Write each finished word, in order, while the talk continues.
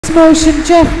motion,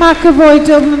 Geoff McEvoy,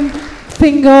 Dublin,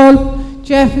 Fingal.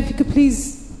 Geoff, if you could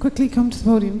please quickly come to the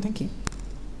podium. Thank you.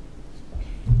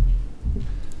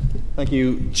 Thank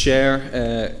you,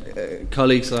 Chair.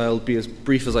 Colleagues, I'll be as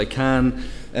brief as I can.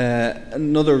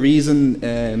 Another reason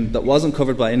that wasn't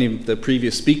covered by any of the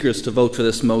previous speakers to vote for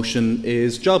this motion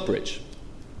is JobBridge.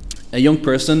 A young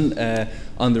person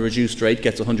on the reduced rate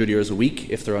gets €100 a week.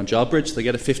 If they're on JobBridge, they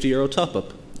get a €50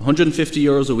 top-up.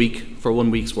 €150 a week for 1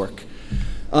 week's work.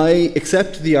 I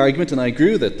accept the argument, and I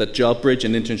agree with it, that JobBridge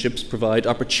and internships provide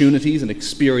opportunities and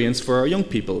experience for our young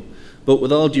people. But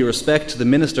with all due respect, the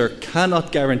Minister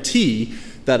cannot guarantee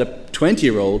that a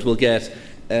 20-year-old will get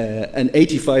an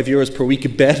 €85 per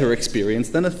week better experience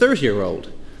than a 30-year-old.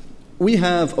 We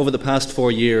have, over the past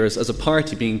 4 years, as a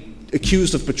party, been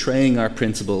accused of betraying our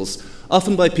principles,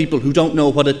 often by people who don't know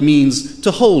what it means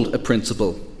to hold a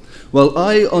principle. Well,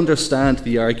 I understand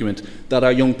the argument that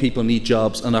our young people need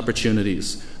jobs and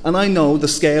opportunities, and I know the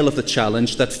scale of the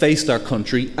challenge that faced our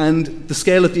country and the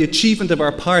scale of the achievement of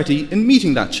our party in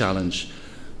meeting that challenge.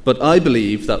 But I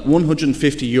believe that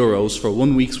 €150 for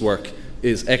 1 week's work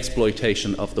is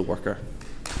exploitation of the worker.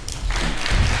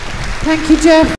 Thank you, Geoff.